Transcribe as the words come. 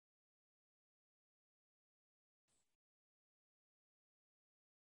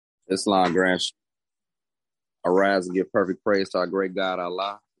Islam grants arise and give perfect praise to our great God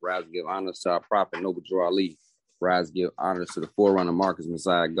Allah. Rise and give honors to our prophet Noble Drew Ali. Rise and give honors to the forerunner Marcus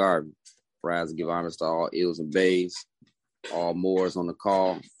Messiah Garvey. Rise and give honors to all ills and bays, all Moors on the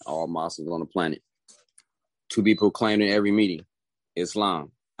call, all Muslims on the planet. To be proclaimed in every meeting,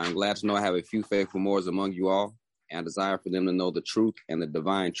 Islam. I'm glad to know I have a few faithful Moors among you all, and I desire for them to know the truth and the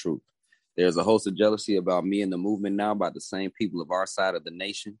divine truth. There's a host of jealousy about me and the movement now by the same people of our side of the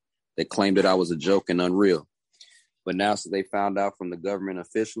nation that claimed that I was a joke and unreal. But now, since they found out from the government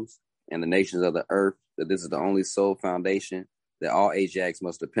officials and the nations of the earth that this is the only sole foundation that all Asiatics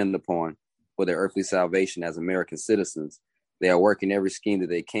must depend upon for their earthly salvation as American citizens, they are working every scheme that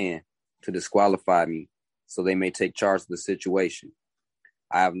they can to disqualify me so they may take charge of the situation.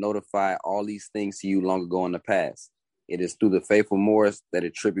 I have notified all these things to you long ago in the past. It is through the faithful Moors that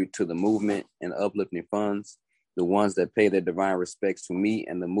attribute to the movement and uplifting funds. The ones that pay their divine respects to me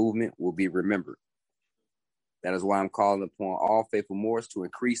and the movement will be remembered. That is why I'm calling upon all faithful Moors to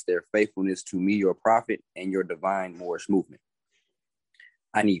increase their faithfulness to me, your prophet, and your divine Moorish movement.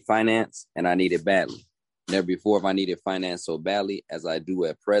 I need finance, and I need it badly. Never before have I needed finance so badly as I do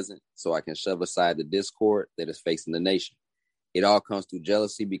at present, so I can shove aside the discord that is facing the nation. It all comes through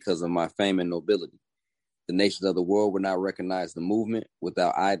jealousy because of my fame and nobility. The nations of the world will not recognize the movement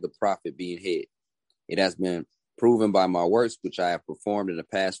without I, the prophet, being head. It has been proven by my works, which I have performed in the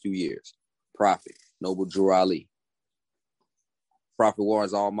past few years. Prophet, Noble Drew Ali. Prophet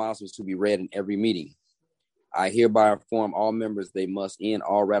warns all Muslims to be read in every meeting. I hereby inform all members they must end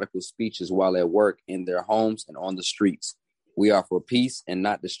all radical speeches while at work in their homes and on the streets. We are for peace and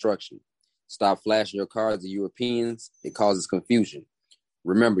not destruction. Stop flashing your cards to Europeans. It causes confusion.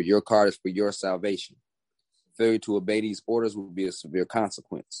 Remember, your card is for your salvation. Failure to obey these orders will be a severe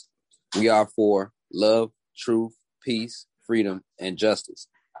consequence. We are for love, truth, peace, freedom, and justice.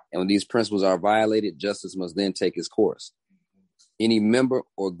 And when these principles are violated, justice must then take its course. Any member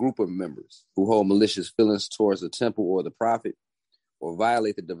or group of members who hold malicious feelings towards the temple or the prophet or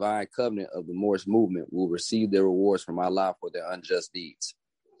violate the divine covenant of the Moorish movement will receive their rewards from Allah for their unjust deeds.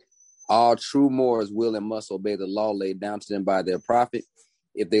 All true Moors will and must obey the law laid down to them by their prophet.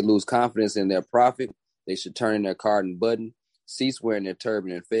 If they lose confidence in their prophet, they should turn in their card and button, cease wearing their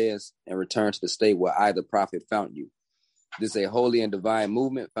turban and fez, and return to the state where I, the prophet, found you. This is a holy and divine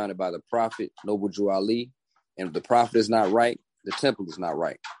movement founded by the prophet, Noble Drew Ali, and if the prophet is not right, the temple is not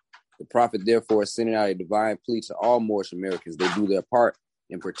right. The prophet, therefore, is sending out a divine plea to all Moorish Americans. They do their part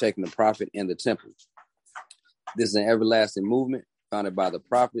in protecting the prophet and the temple. This is an everlasting movement founded by the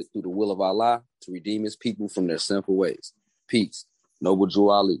prophet through the will of Allah to redeem his people from their sinful ways. Peace. Noble Drew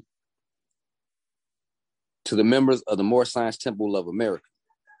Ali. To the members of the Moorish Science Temple of America,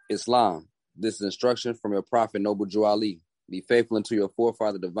 Islam, this is instruction from your prophet, Noble Drew Ali. Be faithful unto your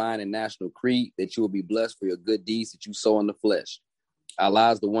forefather divine and national creed that you will be blessed for your good deeds that you sow in the flesh.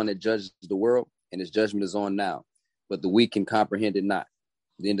 Allah is the one that judges the world, and his judgment is on now, but the weak can comprehend it not.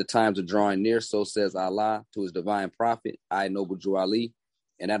 The end of times are drawing near, so says Allah to his divine prophet, I, Noble Drew Ali,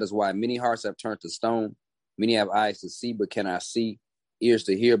 and that is why many hearts have turned to stone. Many have eyes to see, but cannot see, ears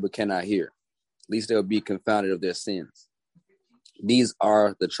to hear, but cannot hear. At least they will be confounded of their sins. These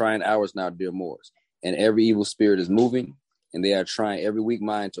are the trying hours now, dear Moors, and every evil spirit is moving, and they are trying every weak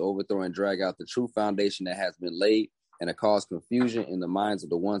mind to overthrow and drag out the true foundation that has been laid and to cause confusion in the minds of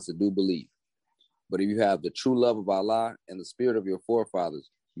the ones that do believe. But if you have the true love of Allah and the spirit of your forefathers,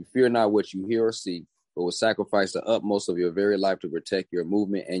 you fear not what you hear or see, but will sacrifice the utmost of your very life to protect your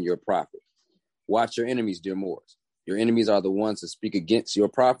movement and your prophet. Watch your enemies, dear Moors. Your enemies are the ones that speak against your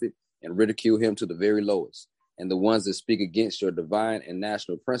prophet and ridicule him to the very lowest, and the ones that speak against your divine and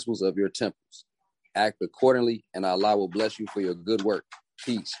national principles of your temples. Act accordingly, and Allah will bless you for your good work.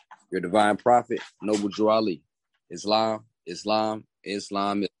 Peace. Your divine prophet, Noble Drew Ali. Islam, Islam,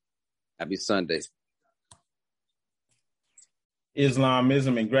 Islam. Happy Sunday.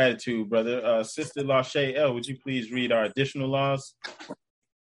 Islamism and gratitude, brother. Sister Lachey L., would you please read our additional laws?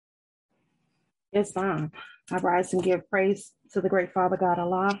 Islam. I rise and give praise to the great Father God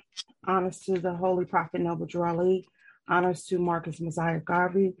Allah, honors to the Holy Prophet Noble Drew Ali, honors to Marcus Messiah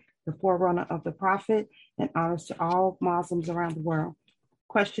Garvey, the forerunner of the Prophet, and honors to all Muslims around the world.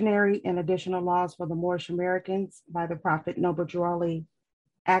 Questionary and additional laws for the Moorish Americans by the Prophet Noble Drew Ali.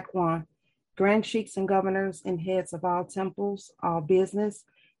 Act 1. Grand sheikhs and governors and heads of all temples, all business,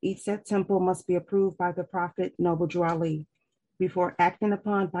 each said temple must be approved by the Prophet Noble Drew Ali. Before acting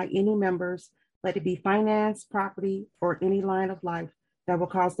upon by any members, let it be finance, property, or any line of life that will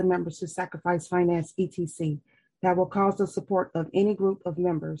cause the members to sacrifice finance, etc., that will cause the support of any group of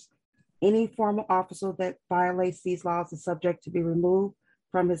members. Any formal officer that violates these laws is subject to be removed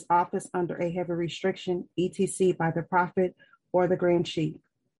from his office under a heavy restriction, etc., by the prophet or the grand chief.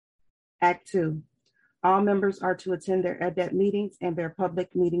 Act 2. All members are to attend their adept meetings and their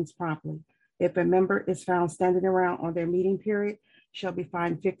public meetings promptly. If a member is found standing around on their meeting period, shall be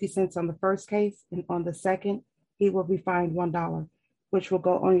fined 50 cents on the first case, and on the second, he will be fined $1, which will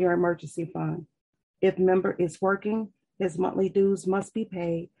go on your emergency fund. If member is working, his monthly dues must be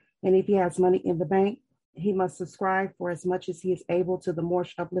paid, and if he has money in the bank, he must subscribe for as much as he is able to the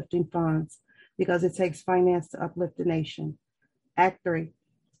Morsh Uplifting Funds, because it takes finance to uplift the nation. Act 3.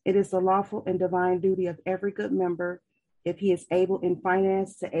 It is the lawful and divine duty of every good member, if he is able in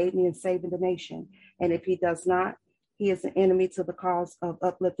finance, to aid me in saving the nation, and if he does not, he is an enemy to the cause of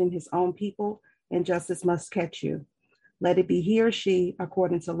uplifting his own people, and justice must catch you. Let it be he or she,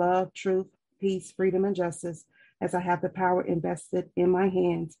 according to love, truth, peace, freedom, and justice, as I have the power invested in my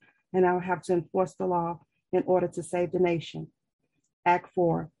hands, and I will have to enforce the law in order to save the nation. Act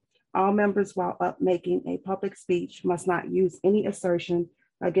 4. All members, while up making a public speech, must not use any assertion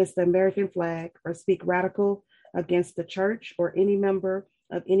against the American flag or speak radical against the church or any member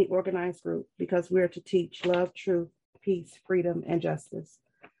of any organized group, because we are to teach love, truth, peace, freedom, and justice.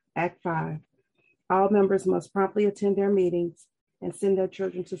 Act 5. All members must promptly attend their meetings and send their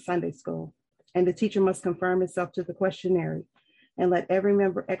children to Sunday school, and the teacher must confirm himself to the questionnaire, and let every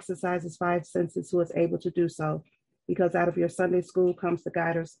member exercise his 5 senses who is able to do so, because out of your Sunday school comes the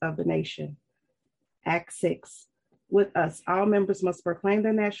guiders of the nation. Act 6. With us, all members must proclaim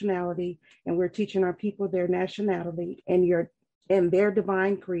their nationality, and we're teaching our people their nationality and their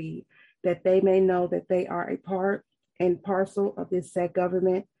divine creed, that they may know that they are a part and parcel of this said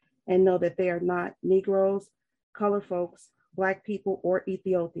government, and know that they are not Negroes, colored folks, Black people, or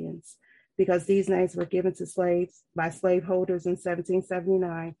Ethiopians, because these names were given to slaves by slaveholders in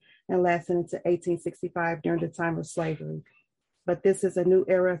 1779 and lasted into 1865 during the time of slavery. But this is a new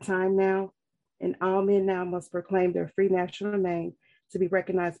era of time now, and all men now must proclaim their free national name to be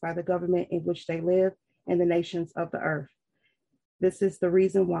recognized by the government in which they live and the nations of the earth. This is the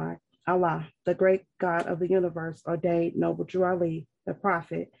reason why Allah, the great God of the universe, ordained Noble Drew Ali, the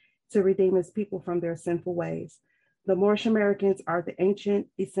prophet, to redeem his people from their sinful ways. The Moorish Americans are the ancient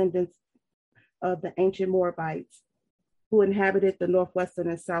descendants of the ancient Moabites who inhabited the northwestern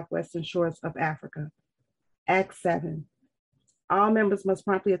and southwestern shores of Africa. Act 7. All members must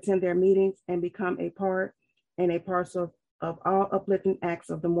promptly attend their meetings and become a part and a parcel of all uplifting acts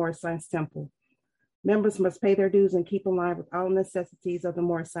of the Moorish Science Temple. Members must pay their dues and keep in line with all necessities of the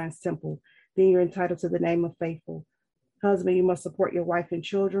Moorish Science Temple, being you're entitled to the name of faithful. Husband, you must support your wife and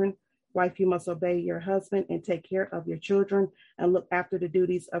children. Wife, you must obey your husband and take care of your children and look after the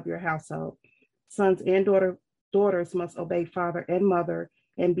duties of your household. Sons and daughters must obey father and mother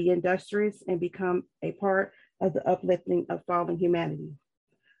and be industrious and become a part of the uplifting of fallen humanity.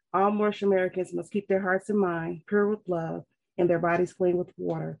 All Moorish Americans must keep their hearts and mind pure with love and their bodies clean with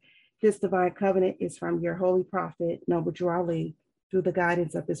water. This divine covenant is from your holy prophet, Noble Drew Ali, through the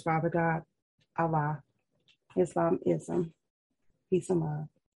guidance of his Father God, Allah. Islamism. Peace and love.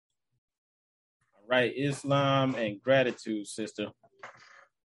 All right, Islam and gratitude, sister.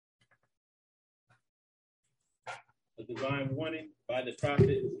 A divine warning by the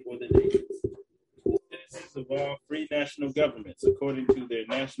prophet for the nations. The citizens of all free national governments, according to their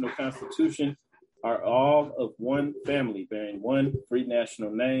national constitution, are all of one family, bearing one free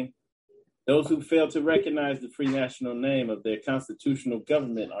national name. Those who fail to recognize the free national name of their constitutional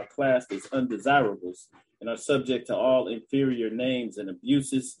government are classed as undesirables and are subject to all inferior names and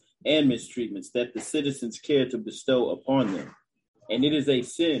abuses and mistreatments that the citizens care to bestow upon them. And it is a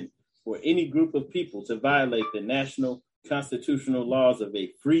sin for any group of people to violate the national constitutional laws of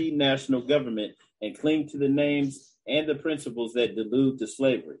a free national government and cling to the names and the principles that delude to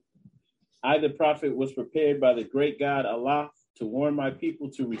slavery. I, the prophet, was prepared by the great God Allah to warn my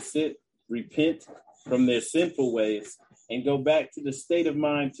people to repent from their sinful ways and go back to the state of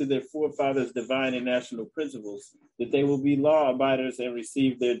mind to their forefathers' divine and national principles, that they will be law abiders and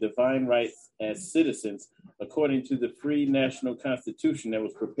receive their divine rights as citizens according to the free national constitution that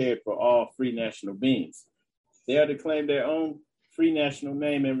was prepared for all free national beings. They are to claim their own free national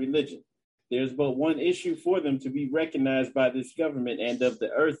name and religion. There is but one issue for them to be recognized by this government and of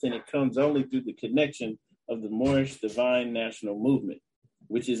the earth, and it comes only through the connection of the Moorish divine national movement,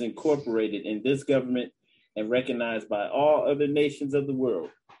 which is incorporated in this government and recognized by all other nations of the world.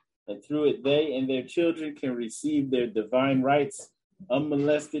 And through it, they and their children can receive their divine rights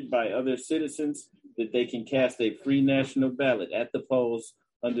unmolested by other citizens, that they can cast a free national ballot at the polls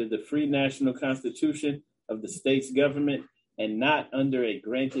under the free national constitution of the state's government and not under a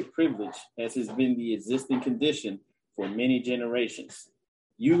granted privilege, as has been the existing condition for many generations.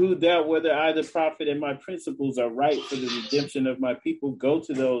 You who doubt whether I, the prophet, and my principles are right for the redemption of my people, go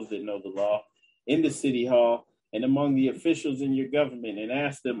to those that know the law in the city hall and among the officials in your government and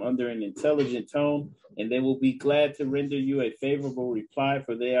ask them under an intelligent tone, and they will be glad to render you a favorable reply,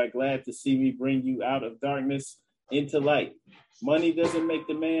 for they are glad to see me bring you out of darkness into light. Money doesn't make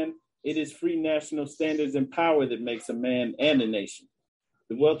the man. It is free national standards and power that makes a man and a nation.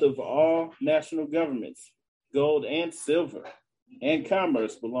 The wealth of all national governments, gold and silver, and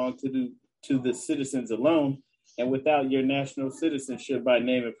commerce belong to the citizens alone, and without your national citizenship by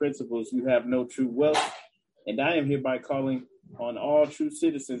name and principles, you have no true wealth. And I am hereby calling on all true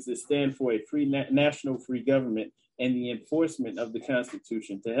citizens that stand for a free national free government and the enforcement of the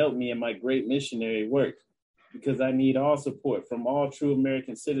Constitution to help me in my great missionary work, because I need all support from all true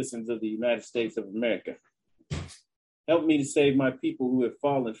American citizens of the United States of America. Help me to save my people who have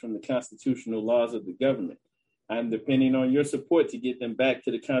fallen from the constitutional laws of the government. I am depending on your support to get them back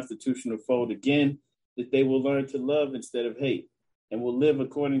to the constitutional fold again, that they will learn to love instead of hate, and will live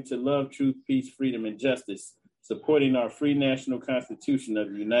according to love, truth, peace, freedom, and justice, supporting our free national constitution of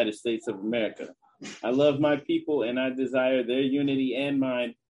the United States of America. I love my people, and I desire their unity and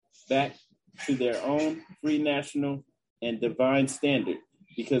mine back to their own free national and divine standard,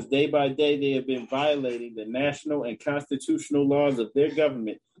 because day by day they have been violating the national and constitutional laws of their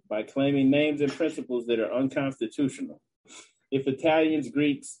government by claiming names and principles that are unconstitutional. If Italians,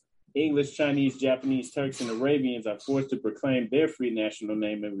 Greeks, English, Chinese, Japanese, Turks, and Arabians are forced to proclaim their free national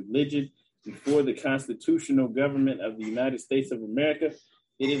name and religion before the constitutional government of the United States of America,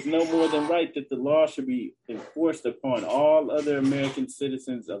 it is no more than right that the law should be enforced upon all other American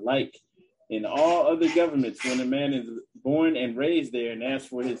citizens alike. In all other governments, when a man is born and raised there and asks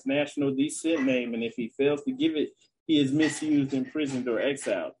for his national descent name, and if he fails to give it, he is misused, imprisoned, or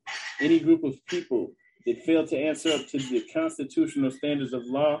exiled. Any group of people that fail to answer up to the constitutional standards of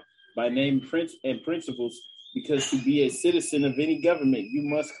law by name and principles, because to be a citizen of any government, you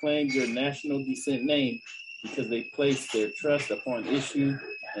must claim your national descent name, because they place their trust upon issue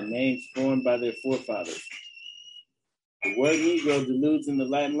and names formed by their forefathers. The word Negro deludes in the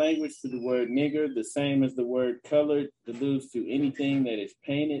Latin language to the word nigger, the same as the word colored deludes to anything that is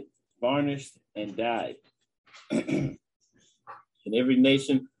painted, varnished, and dyed. And every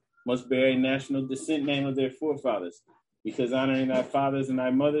nation must bear a national descent name of their forefathers, because honoring thy fathers and thy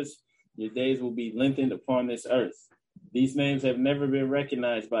mothers, your days will be lengthened upon this earth. These names have never been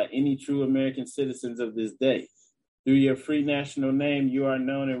recognized by any true American citizens of this day. Through your free national name, you are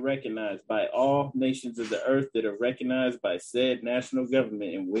known and recognized by all nations of the earth that are recognized by said national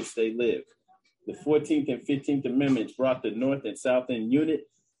government in which they live. The 14th and 15th Amendments brought the North and South in unit,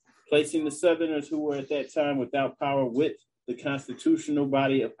 placing the Southerners who were at that time without power with the constitutional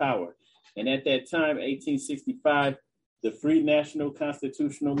body of power. And at that time, 1865, the free national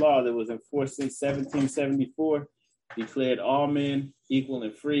constitutional law that was enforced since 1774 declared all men equal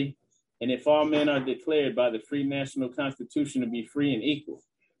and free. And if all men are declared by the free national constitution to be free and equal,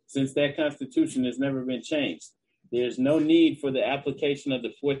 since that constitution has never been changed, there is no need for the application of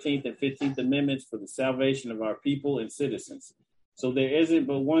the 14th and 15th Amendments for the salvation of our people and citizens. So there isn't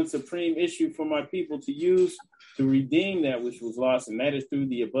but one supreme issue for my people to use to redeem that which was lost, and that is through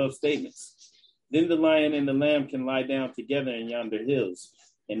the above statements. Then the lion and the lamb can lie down together in yonder hills,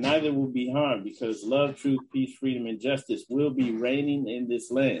 and neither will be harmed, because love, truth, peace, freedom, and justice will be reigning in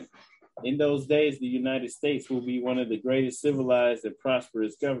this land. In those days, the United States will be one of the greatest civilized and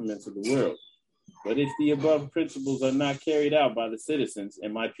prosperous governments of the world. But if the above principles are not carried out by the citizens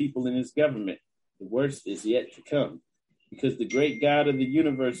and my people in this government, the worst is yet to come, because the great God of the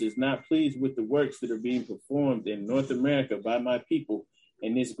universe is not pleased with the works that are being performed in North America by my people,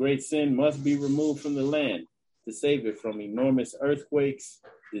 and this great sin must be removed from the land to save it from enormous earthquakes,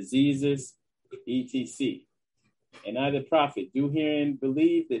 diseases, etc. And I, the prophet, do herein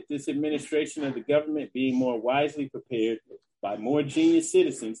believe that this administration of the government, being more wisely prepared by more genius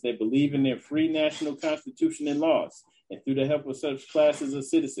citizens that believe in their free national constitution and laws, and through the help of such classes of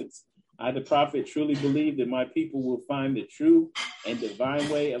citizens, I, the prophet, truly believe that my people will find the true and divine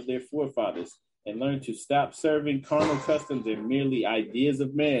way of their forefathers and learn to stop serving carnal customs and merely ideas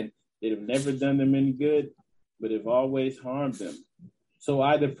of man that have never done them any good, but have always harmed them. So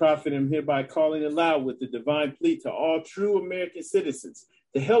I, the prophet, am hereby calling aloud with the divine plea to all true American citizens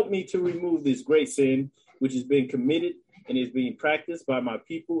to help me to remove this great sin, which has been committed and is being practiced by my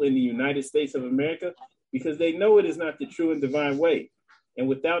people in the United States of America, because they know it is not the true and divine way. And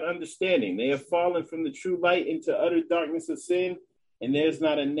without understanding, they have fallen from the true light into utter darkness of sin, and there's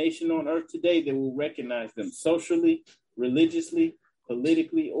not a nation on earth today that will recognize them socially, religiously,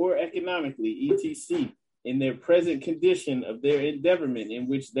 politically, or economically, etc., in their present condition of their endeavorment in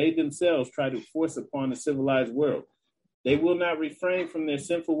which they themselves try to force upon a civilized world. They will not refrain from their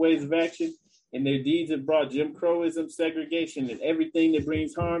sinful ways of action, and their deeds have brought Jim Crowism, segregation, and everything that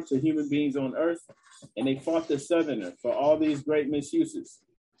brings harm to human beings on earth. And they fought the Southerner for all these great misuses.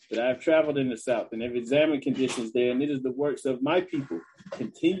 But I have traveled in the South and have examined conditions there, and it is the works of my people,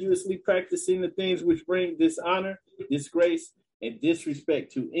 continuously practicing the things which bring dishonor, disgrace, and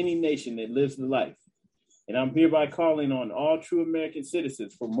disrespect to any nation that lives the life. And I'm hereby calling on all true American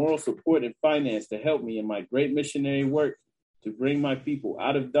citizens for moral support and finance to help me in my great missionary work to bring my people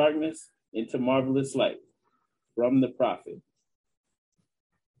out of darkness into marvelous light. From the prophet.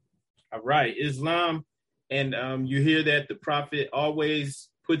 All right, Islam. And you hear that the prophet always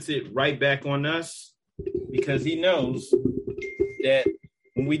puts it right back on us, because he knows that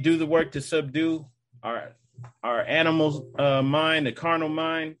when we do the work to subdue our animal mind, the carnal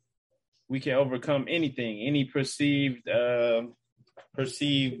mind, we can overcome anything, any perceived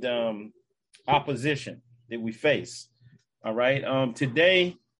opposition that we face. All right.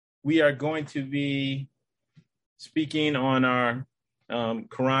 Today we are going to be speaking on our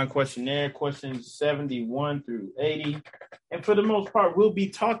Quran questionnaire, questions 71 through 80. And for the most part, we'll be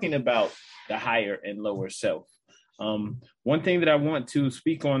talking about the higher and lower self. One thing that I want to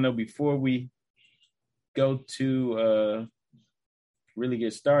speak on, though, before we go to really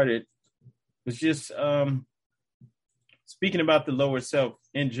get started, was just speaking about the lower self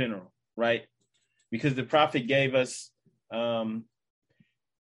in general, right? Because the prophet gave us the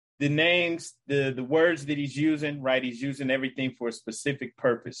names, the words that he's using, right? He's using everything for a specific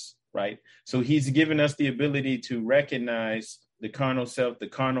purpose, right? So he's given us the ability to recognize the carnal self, the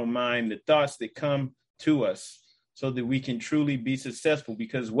carnal mind, the thoughts that come to us so that we can truly be successful.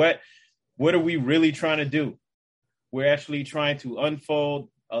 Because what are we really trying to do? We're actually trying to unfold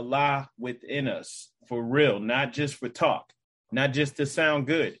Allah within us for real, not just for talk, not just to sound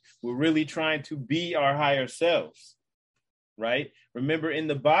good. We're really trying to be our higher selves, right? Remember, in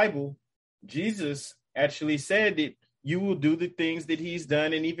the Bible, Jesus actually said that you will do the things that he's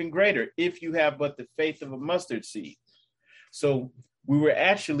done and even greater if you have but the faith of a mustard seed. So we were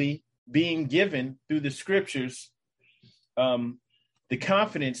actually being given through the scriptures the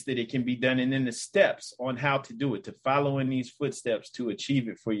confidence that it can be done, and then the steps on how to do it, to follow in these footsteps to achieve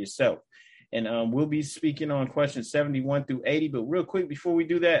it for yourself. And we'll be speaking on questions 71 through 80. But real quick, before we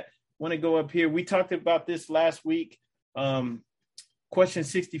do that, I want to go up here. We talked about this last week. Question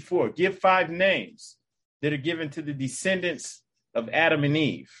 64, give 5 names that are given to the descendants of Adam and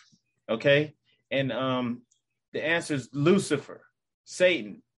Eve. Okay. And the answer is Lucifer,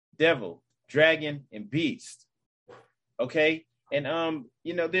 Satan, devil, dragon, and beast. Okay. And,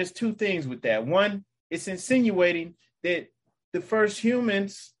 there's 2 things with that. One, it's insinuating that the first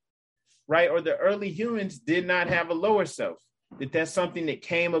humans, right, or the early humans did not have a lower self, that's something that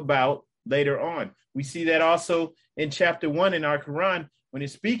came about later on. We see that also in chapter 1 in our Quran, when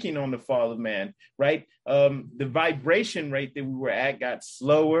it's speaking on the fall of man, right? The vibration rate that we were at got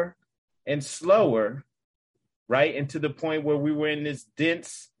slower and slower, right? And to the point where we were in this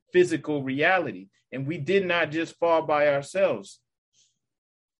dense physical reality. And we did not just fall by ourselves.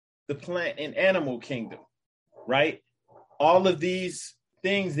 The plant and animal kingdom, right? All of these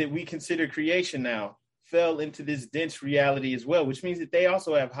things that we consider creation now fell into this dense reality as well, which means that they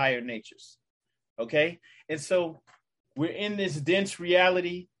also have higher natures. Okay. And so we're in this dense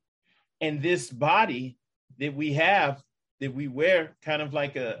reality, and this body that we have, that we wear kind of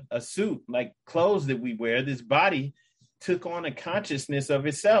like a suit, like clothes that we wear, this body took on a consciousness of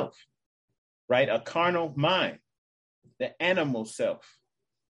itself, right? A carnal mind, the animal self.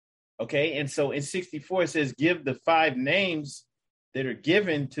 Okay. And so in 64, it says, give the 5 names that are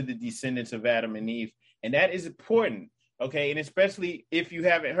given to the descendants of Adam and Eve. And that is important. Okay. And especially if you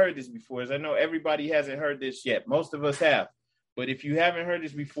haven't heard this before, as I know everybody hasn't heard this yet. Most of us have. But if you haven't heard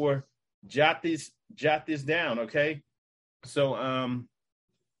this before, jot this down. Okay. So, all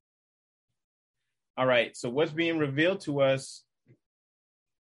right. So what's being revealed to us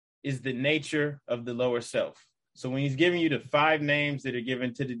is the nature of the lower self. So when he's giving you the 5 names that are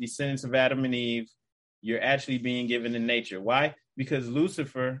given to the descendants of Adam and Eve, you're actually being given the nature. Why? Because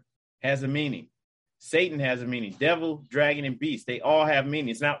Lucifer has a meaning. Satan has a meaning. Devil, dragon, and beast, they all have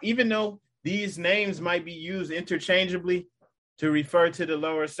meanings. Now, even though these names might be used interchangeably to refer to the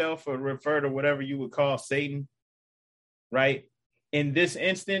lower self or refer to whatever you would call Satan, right? In this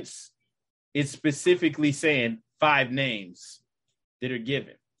instance, it's specifically saying 5 names that are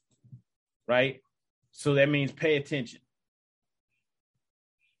given, right? So that means pay attention.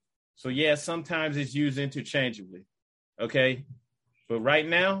 So yeah, sometimes it's used interchangeably, okay? But right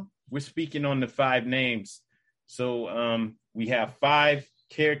now, we're speaking on the 5 names. So we have 5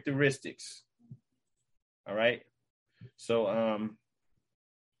 characteristics. All right. So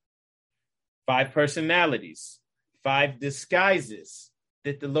 5 personalities, 5 disguises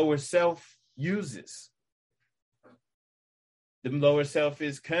that the lower self uses. The lower self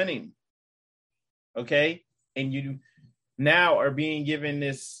is cunning. Okay. And you now are being given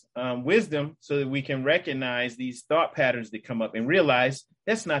this wisdom so that we can recognize these thought patterns that come up and realize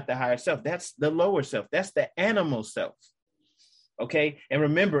that's not the higher self. That's the lower self. That's the animal self. Okay. And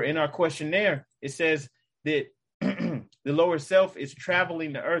remember, in our questionnaire, it says that the lower self is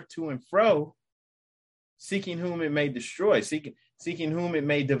traveling the earth to and fro, seeking whom it may destroy, seeking whom it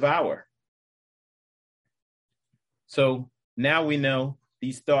may devour. So now we know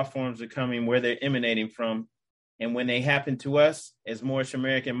these thought forms are coming, where they're emanating from. And when they happen to us as Moorish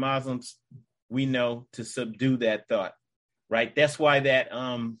American Muslims, we know to subdue that thought, right? That's why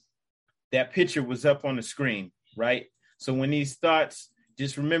that picture was up on the screen, right? So when these thoughts,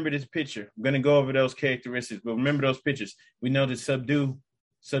 just remember this picture. I'm going to go over those characteristics, but remember those pictures. We know to subdue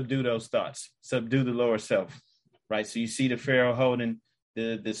those thoughts, subdue the lower self, right? So you see the Pharaoh holding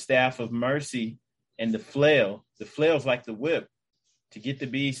the staff of mercy and the flail. The flail's like the whip to get the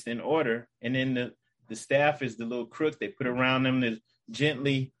beast in order. And then the staff is the little crook they put around them to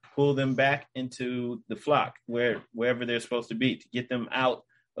gently pull them back into the flock, wherever they're supposed to be, to get them out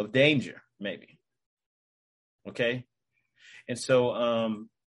of danger, maybe. Okay? And so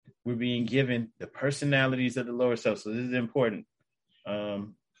we're being given the personalities of the lower self. So this is important. Let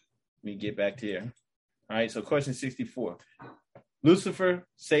me get back to here. All right, so question 64. Lucifer,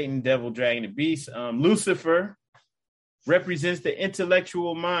 Satan, devil, dragon, and beast. Lucifer represents the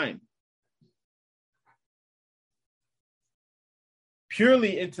intellectual mind.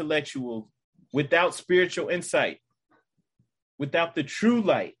 Purely intellectual, without spiritual insight, without the true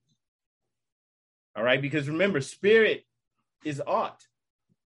light. All right, because remember, spirit is aught.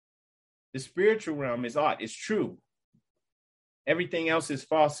 The spiritual realm is aught. It's true. Everything else is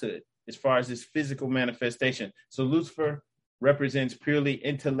falsehood as far as this physical manifestation. So Lucifer represents purely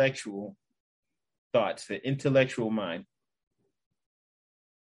intellectual thoughts, the intellectual mind.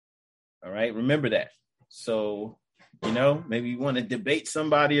 All right, remember that. So, maybe you want to debate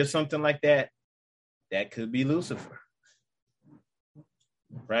somebody or something like that. That could be Lucifer,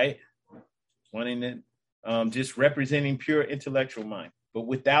 right? Wanting to just representing pure intellectual mind, but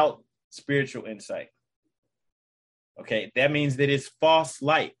without spiritual insight. Okay, that means that it's false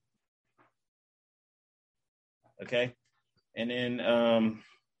light. Okay, and then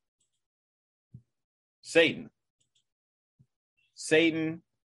Satan's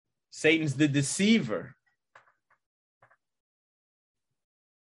the deceiver.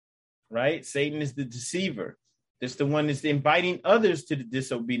 Right? Satan is the deceiver. That's the one that's inviting others to the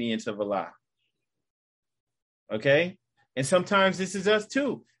disobedience of Allah. Okay? And sometimes this is us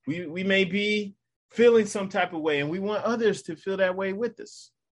too. We may be feeling some type of way and we want others to feel that way with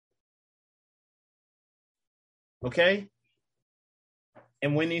us. Okay?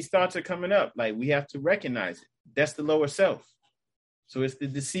 And when these thoughts are coming up, like, we have to recognize it. That's the lower self. So it's the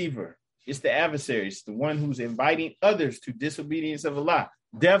deceiver. It's the adversary. It's the one who's inviting others to disobedience of Allah.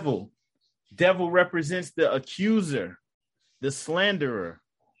 Devil represents the accuser, the slanderer.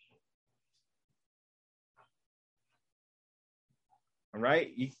 All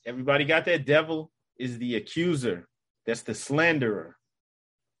right? Everybody got that? Devil is the accuser. That's the slanderer.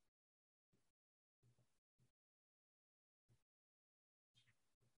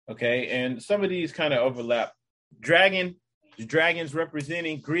 Okay, and some of these kind of overlap. The dragon's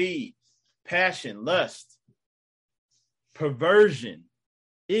representing greed, passion, lust, perversion,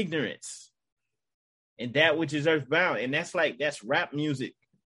 ignorance, and that which is earthbound. And that's rap music,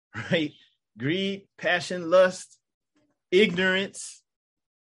 right? Greed, passion, lust, ignorance,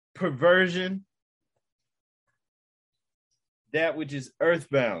 perversion, that which is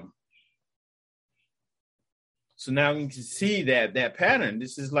earthbound. So now you can see that pattern.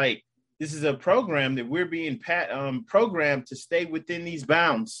 This is a program that we're being programmed to stay within these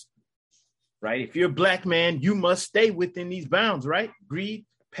bounds, right? If you're a black man, you must stay within these bounds, right? Greed,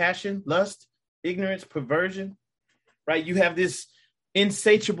 passion, lust, ignorance, perversion, right? You have this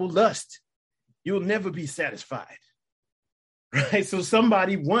insatiable lust. You'll never be satisfied, right? So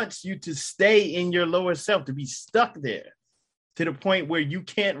somebody wants you to stay in your lower self, to be stuck there to the point where you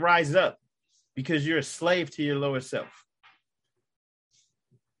can't rise up because you're a slave to your lower self.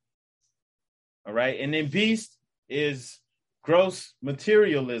 All right. And then beast is gross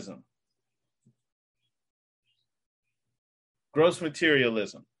materialism. Gross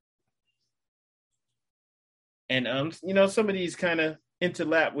materialism. And, some of these kind of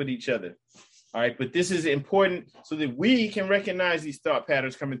interlap with each other. All right, but this is important so that we can recognize these thought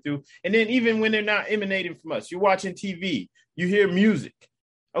patterns coming through. And then even when they're not emanating from us, you're watching TV, you hear music.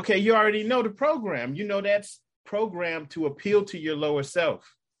 Okay, you already know the program. You know that's programmed to appeal to your lower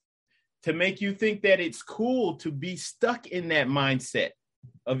self, to make you think that it's cool to be stuck in that mindset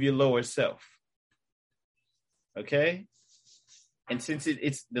of your lower self. Okay? And since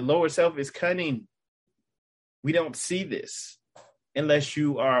it's the lower self is cunning, we don't see this unless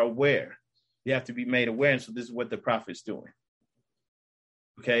you are aware. You have to be made aware. And so this is what the prophet's doing.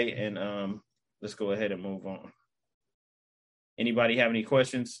 Okay, and let's go ahead and move on. Anybody have any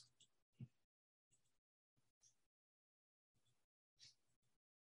questions?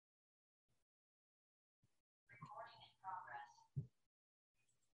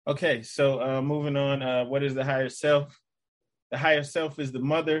 Okay, so moving on, what is the higher self? The higher self is the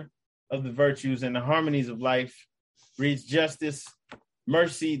mother of the virtues and the harmonies of life, breeds justice,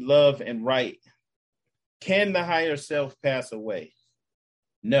 mercy, love, and right. Can the higher self pass away?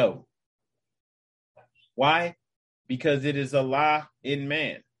 No. Why? Because it is Allah in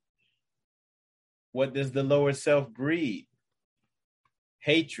man. What does the lower self breed?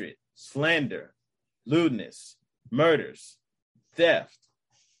 Hatred, slander, lewdness, murders, theft,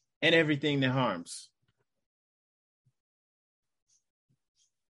 and everything that harms.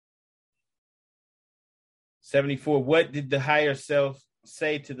 '74. What did the higher self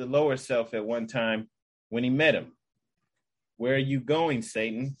say to the lower self at one time when he met him? Where are you going,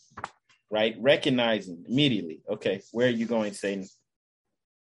 Satan? Right? Recognizing immediately. Okay, where are you going, Satan?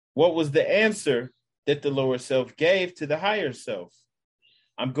 What was the answer that the lower self gave to the higher self?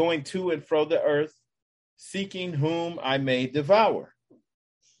 I'm going to and fro the earth, seeking whom I may devour.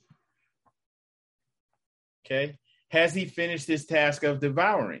 Okay. Has he finished his task of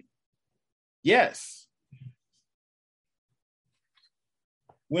devouring? Yes.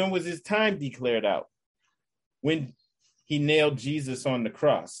 When was his time declared out? When he nailed Jesus on the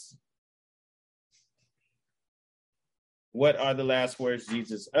cross. What are the last words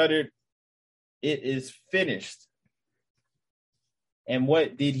Jesus uttered? It is finished. And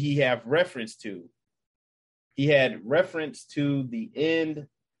what did he have reference to? He had reference to the end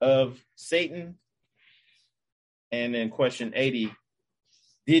of Satan. And in question 80,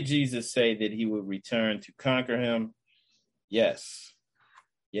 did Jesus say that he would return to conquer him? Yes.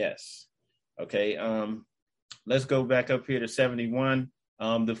 Yes. Okay. Let's go back up here to 71.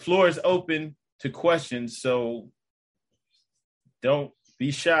 The floor is open to questions, so don't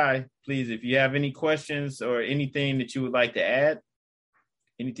be shy, please. If you have any questions or anything that you would like to add,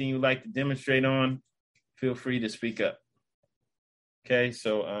 anything you would like to demonstrate on, feel free to speak up. Okay,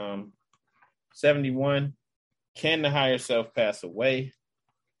 so 71, can the higher self pass away?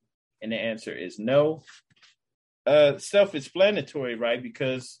 And the answer is no. Self-explanatory, right?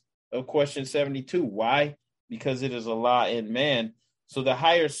 Because of question 72. Why? Because it is Allah in man. So the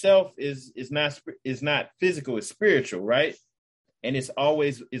higher self is not physical, it's spiritual, right? And it's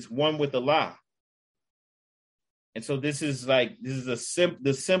one with Allah. And so this is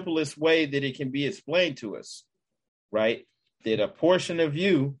the simplest way that it can be explained to us, right? That a portion of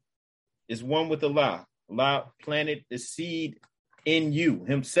you is one with Allah. Allah planted the seed in you,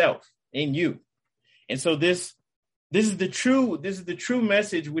 himself, in you. And so this is the true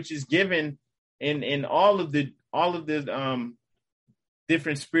message which is given in all of the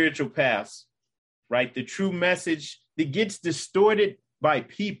different spiritual paths, right? The true message that gets distorted by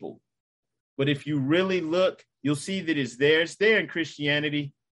people. But if you really look, you'll see that it's there. It's there in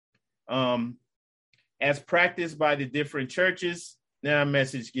Christianity. As practiced by the different churches, now our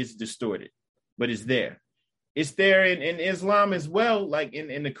message gets distorted, but it's there. It's there in Islam as well, like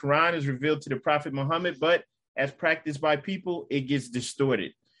in the Quran is revealed to the Prophet Muhammad, but as practiced by people, it gets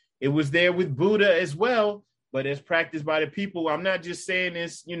distorted. It was there with Buddha as well, but as practiced by the people, I'm not just saying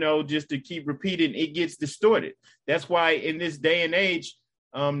this, just to keep repeating, it gets distorted. That's why in this day and age,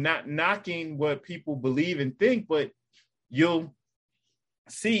 not knocking what people believe and think, but you'll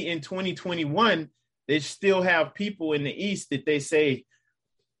see in 2021, they still have people in the East that they say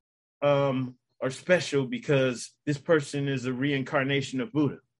are special because this person is a reincarnation of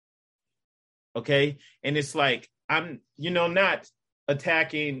Buddha. Okay. And it's like, I'm, not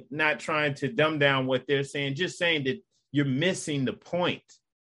attacking, not trying to dumb down what they're saying, just saying that you're missing the point.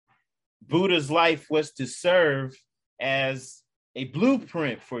 Buddha's life was to serve as a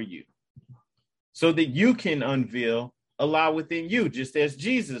blueprint for you so that you can unveil Allah within you, just as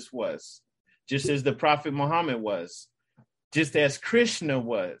Jesus was, just as the Prophet Muhammad was, just as Krishna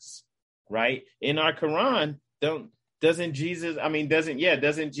was, right? In our Quran, doesn't Jesus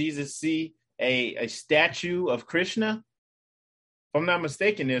see a statue of Krishna? if I'm not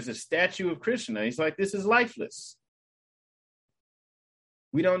mistaken, there's a statue of Krishna. He's like, this is lifeless.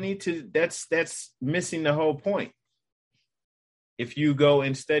 We don't need to, that's missing the whole point. If you go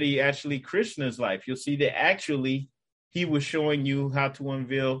and study actually Krishna's life, you'll see that actually he was showing you how to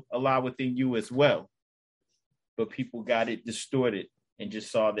unveil Allah within you as well. But people got it distorted and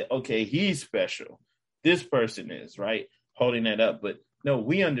just saw that, okay, he's special. This person is, right? Holding that up. But no,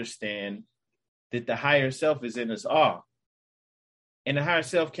 we understand that the higher self is in us all. And the higher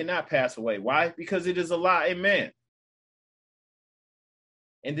self cannot pass away. Why? Because it is Allah and man.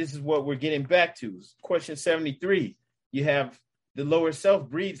 And this is what we're getting back to. Question 73. You have the lower self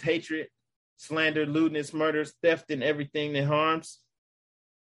breeds hatred, slander, lewdness, murders, theft, and everything that harms.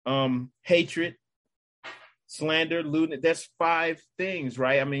 Hatred, slander, lewdness. That's 5 things,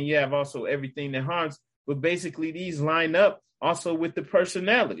 right? I mean, you have also everything that harms. But basically, these line up also with the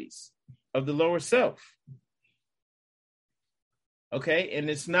personalities of the lower self. Okay, and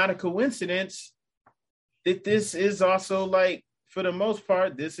it's not a coincidence that this is also like, for the most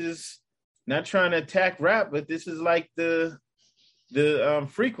part, this is not trying to attack rap, but this is like the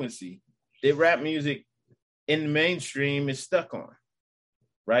frequency that rap music in the mainstream is stuck on,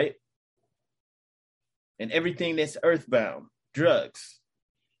 right? And everything that's earthbound, drugs.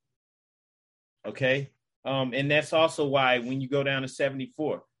 Okay, and that's also why when you go down to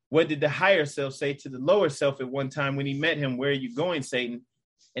 74, what did the higher self say to the lower self at one time when he met him? Where are you going, Satan?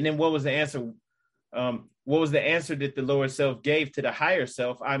 And then what was the answer? What was the answer that the lower self gave to the higher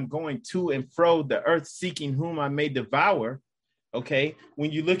self? I'm going to and fro the earth, seeking whom I may devour. Okay,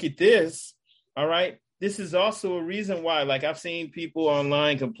 when you look at this, all right, this is also a reason why, like I've seen people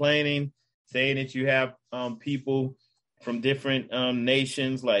online complaining, saying that you have people from different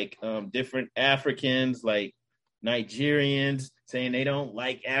nations, like different Africans, like Nigerians, saying they don't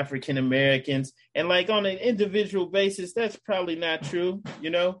like African Americans. And like on an individual basis, that's probably not true, you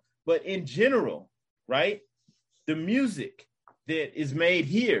know, but in general, right? The music that is made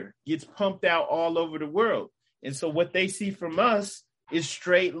here gets pumped out all over the world. And so what they see from us is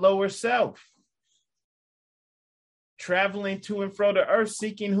straight lower self. Traveling to and fro the earth,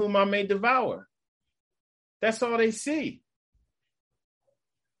 seeking whom I may devour. That's all they see.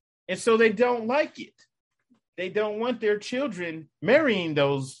 And so they don't like it. They don't want their children marrying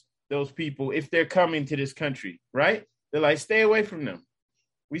those people if they're coming to this country, right? They're like, stay away from them.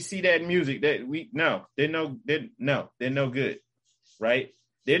 We see that in music that they're no good, right?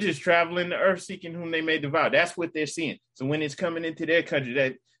 They're just traveling the earth, seeking whom they may devour. That's what they're seeing. So when it's coming into their country,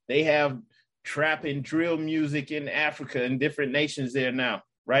 that they have trap and drill music in Africa and different nations there now,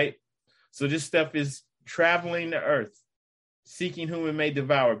 right? So this stuff is traveling the earth, seeking whom it may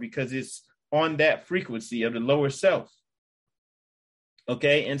devour, because it's on that frequency of the lower self.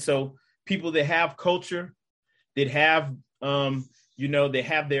 Okay, and so people that have culture, that have they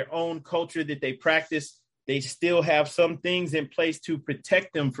have their own culture that they practice, they still have some things in place to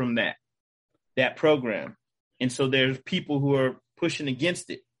protect them from that program. And so there's people who are pushing against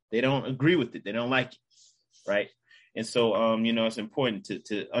it. They don't agree with it. They don't like it, right? And so, it's important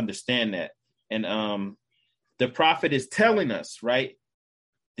to understand that. And the prophet is telling us, right,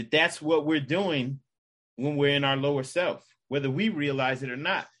 that that's what we're doing when we're in our lower self, whether we realize it or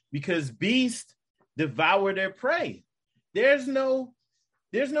not, because beasts devour their prey. There's no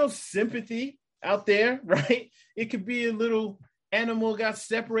sympathy out there, right? It could be a little animal got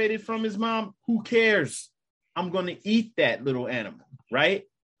separated from his mom. Who cares? I'm going to eat that little animal, right?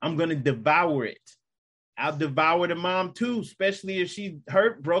 I'm going to devour it. I'll devour the mom too, especially if she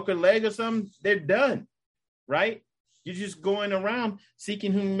hurt, broke her leg or something. They're done, right? You're just going around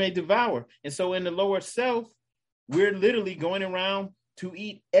seeking whom you may devour. And so in the lower self, we're literally going around to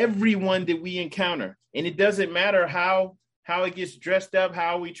eat everyone that we encounter. And it doesn't matter how it gets dressed up,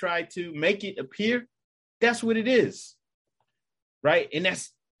 how we try to make it appear. That's what it is, right? And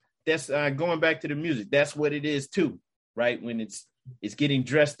that's going back to the music. That's what it is too, right? When it's getting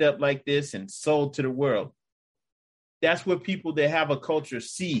dressed up like this and sold to the world. That's what people that have a culture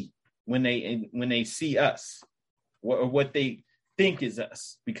see when they see us, or what they think is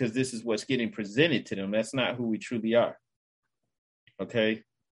us, because this is what's getting presented to them. That's not who we truly are. Okay.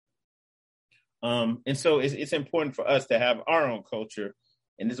 And so it's important for us to have our own culture.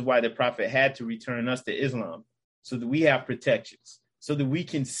 And this is why the prophet had to return us to Islam, so that we have protections, so that we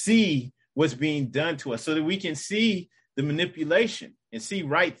can see what's being done to us, so that we can see the manipulation and see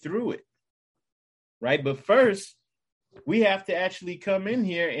right through it. Right. But first, we have to actually come in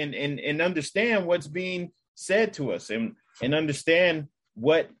here and understand what's being said to us and understand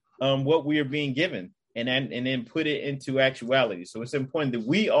what we are being given and then put it into actuality. So it's important that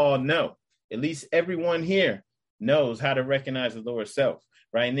we all know, at least everyone here knows how to recognize the lower self,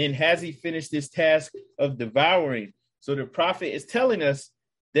 right? And then has he finished this task of devouring? So the prophet is telling us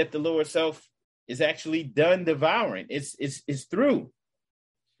that the lower self is actually done devouring. It's through,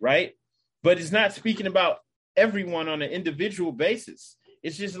 right? But it's not speaking about everyone on an individual basis.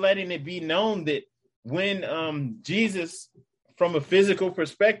 It's just letting it be known that when Jesus, from a physical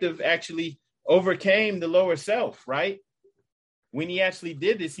perspective, actually overcame the lower self, right? When he actually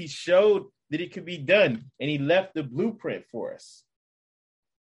did this, he showed that it could be done, and he left the blueprint for us,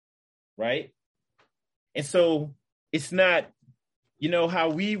 right? And so it's not, how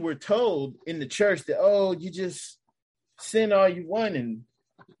we were told in the church that, oh, you just sin all you want and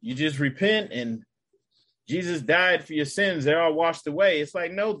you just repent and Jesus died for your sins. They're all washed away. It's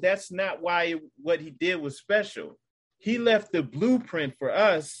like, no, that's not why what he did was special. He left the blueprint for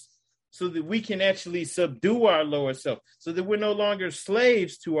us so that we can actually subdue our lower self, so that we're no longer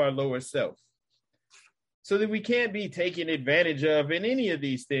slaves to our lower self, so that we can't be taken advantage of in any of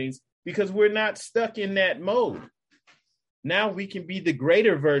these things because we're not stuck in that mode. Now we can be the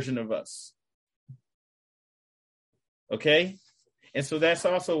greater version of us. Okay? And so that's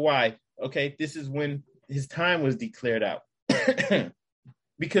also why, this is when his time was declared out.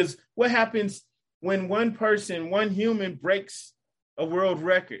 Because what happens when one person, one human breaks a world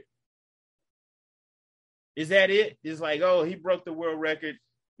record? Is that it? It's like, oh, he broke the world record.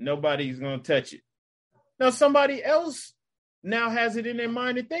 Nobody's going to touch it. Now somebody else now has it in their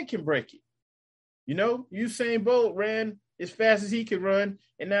mind that they can break it. Usain Bolt ran as fast as he could run.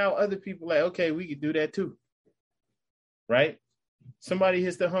 And now other people like, okay, we could do that too. Right? Somebody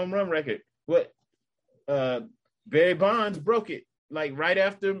hits the home run record. What? Barry Bonds broke it like right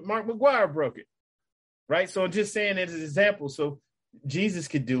after Mark McGwire broke it. Right? So I'm just saying as an example. So Jesus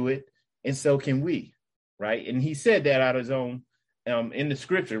could do it, and so can we. Right? And he said that out of his own in the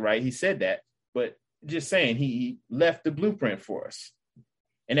scripture, right? He said that, but just saying he left the blueprint for us.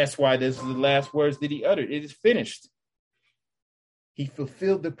 And that's why this is the last words that he uttered. It is finished. He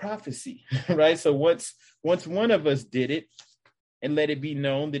fulfilled the prophecy, right? So once one of us did it and let it be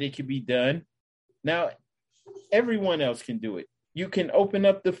known that it could be done, now everyone else can do it. You can open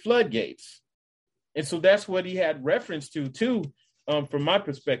up the floodgates. And so that's what he had reference to too, from my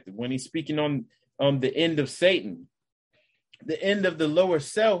perspective, when he's speaking on the end of Satan, the end of the lower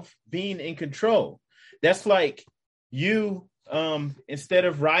self being in control. That's like you, instead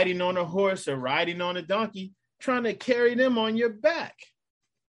of riding on a horse or riding on a donkey, trying to carry them on your back,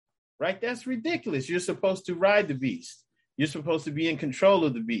 right? That's ridiculous. You're supposed to ride the beast. You're supposed to be in control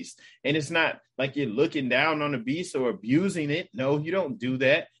of the beast. And it's not like you're looking down on the beast or abusing it. No, you don't do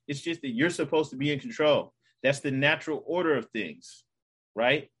that. It's just that you're supposed to be in control. That's the natural order of things,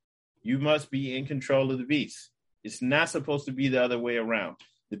 right? You must be in control of the beast. It's not supposed to be the other way around.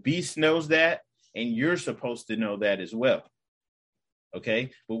 The beast knows that, and you're supposed to know that as well. Okay?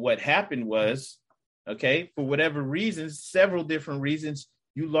 But what happened was, for whatever reasons, several different reasons,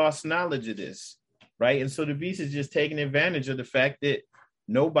 you lost knowledge of this, right? And so the beast is just taking advantage of the fact that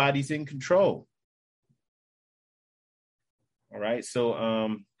nobody's in control. All right. So,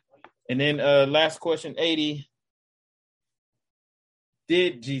 and then last question, 80.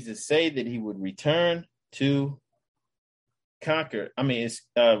 Did Jesus say that he would return to conquer?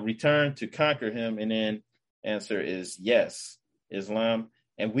 Return to conquer him. And then answer is yes, Islam.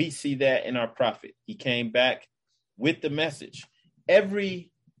 And we see that in our prophet. He came back with the message. Every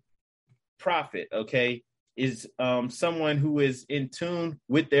prophet, is someone who is in tune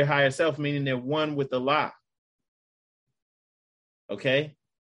with their higher self, meaning they're one with Allah. Okay?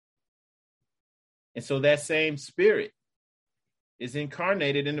 And so that same spirit is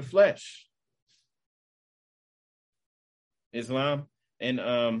incarnated in the flesh. Islam. And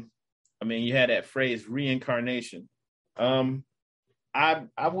you had that phrase reincarnation. I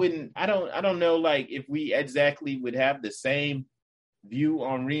don't know, like, if we exactly would have the same view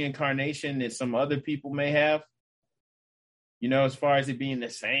on reincarnation that some other people may have, as far as it being the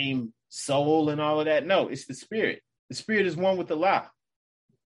same soul and all of that. No, it's the spirit. The spirit is one with Allah.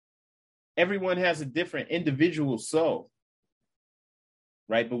 Everyone has a different individual soul,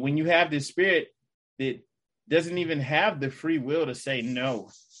 right? But when you have this spirit that doesn't even have the free will to say no,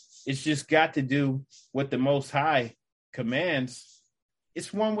 it's just got to do what the Most High commands.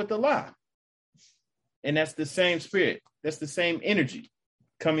 It's one with Allah. And that's the same spirit. That's the same energy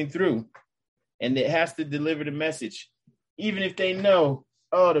coming through. And it has to deliver the message. Even if they know,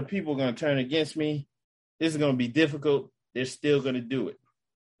 oh, the people are going to turn against me, this is going to be difficult, they're still going to do it.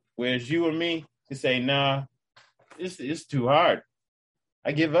 Whereas you or me can say, nah, it's too hard.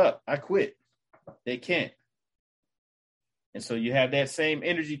 I give up. I quit. They can't. And so you have that same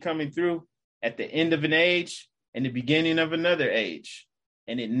energy coming through at the end of an age. and the beginning of another age,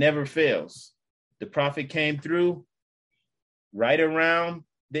 and it never fails. The prophet came through right around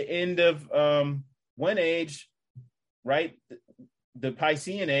the end of one age, right? The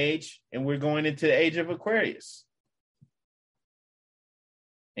Piscean age, and we're going into the age of Aquarius.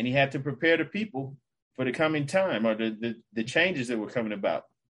 And he had to prepare the people for the coming time, or the changes that were coming about.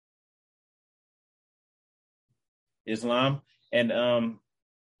 Islam. And I'm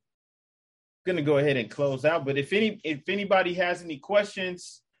gonna go ahead and close out. But if anybody has any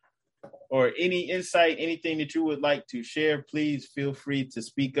questions or any insight, anything that you would like to share, please feel free to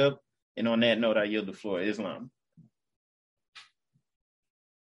speak up. And on that note, I yield the floor. Islam.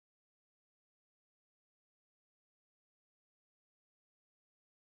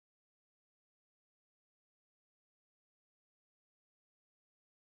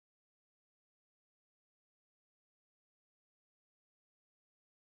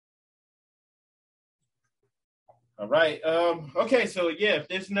 All right. Okay. So yeah, if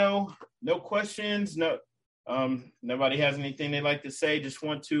there's no questions, nobody has anything they'd like to say, just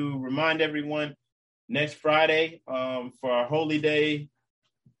want to remind everyone next Friday, for our Holy Day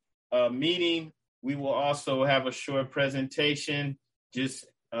meeting, we will also have a short presentation, just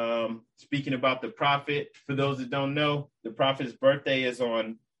speaking about the prophet. For those that don't know, the prophet's birthday is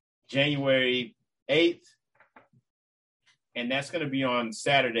on January 8th. And that's going to be on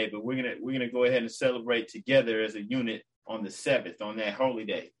Saturday, but we're gonna go ahead and celebrate together as a unit on the 7th, on that holy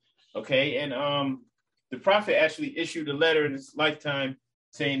day. Okay, and the prophet actually issued a letter in his lifetime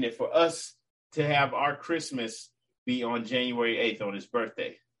saying that for us to have our Christmas be on January 8th, on his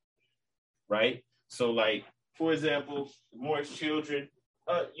birthday, right? So, like, for example, Moorish children,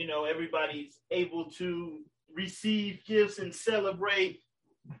 everybody's able to receive gifts and celebrate,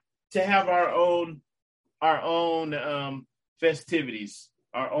 to have our own festivities,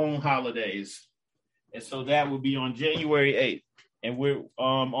 our own holidays. And so that will be on January 8th. And we're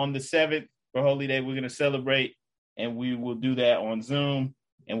on the 7th for Holy Day, we're going to celebrate, and we will do that on Zoom.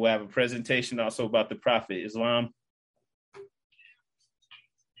 And we'll have a presentation also about the prophet, Islam.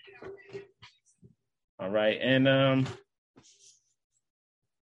 All right. And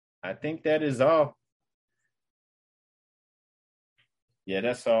I think that is all. Yeah,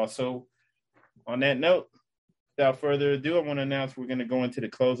 that's all. So on that note, without further ado, I want to announce we're going to go into the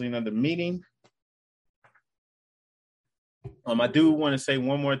closing of the meeting. I do want to say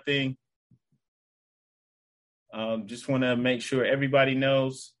one more thing. Just want to make sure everybody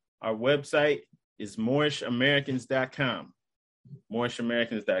knows our website is Moorishamericans.com.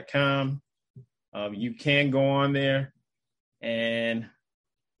 Moorishamericans.com. You can go on there and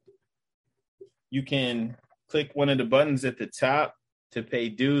you can click one of the buttons at the top to pay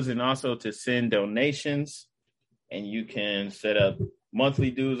dues and also to send donations. And you can set up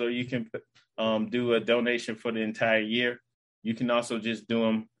monthly dues, or you can do a donation for the entire year. You can also just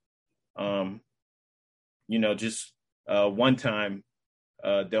do them, just one-time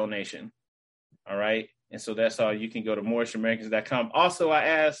donation. All right. And so that's all. You can go to Moorishamericans.com. Also, I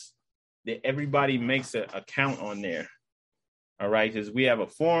ask that everybody makes an account on there. All right. Because we have a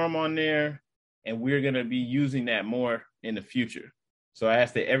forum on there, and we're going to be using that more in the future. So I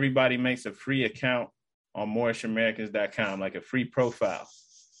ask that everybody makes a free account on Moorishamericans.com, like a free profile.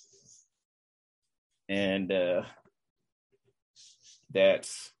 And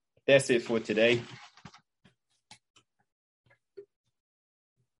that's it for today.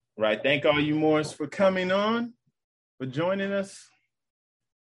 Right. Thank all you Moors for coming on, for joining us.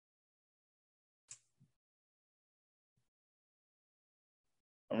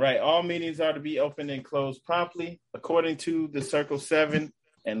 All right. All meetings are to be open and closed promptly according to the Circle 7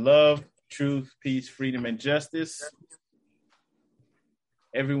 and love, truth, peace, freedom, and justice.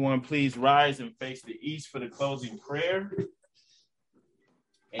 Everyone, please rise and face the east for the closing prayer.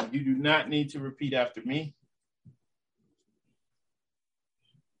 And you do not need to repeat after me.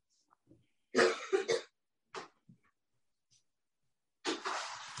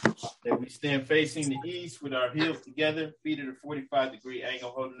 That we stand facing the east with our heels together, feet at a 45-degree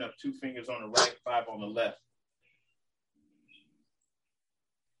angle, holding up 2 fingers on the right, 5 on the left.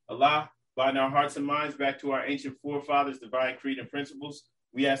 Allah, bind our hearts and minds back to our ancient forefathers' divine creed and principles.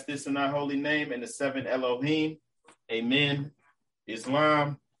 We ask this in our holy name and the 7 Elohim. Amen.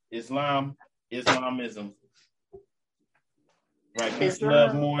 Islam, Islam, Islamism. Right, peace and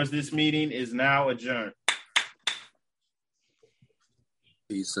love, Moors. This meeting is now adjourned.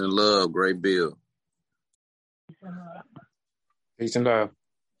 Peace and love. Great bill. Peace and love.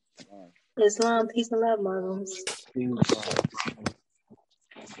 Islam, peace and love, Muslims.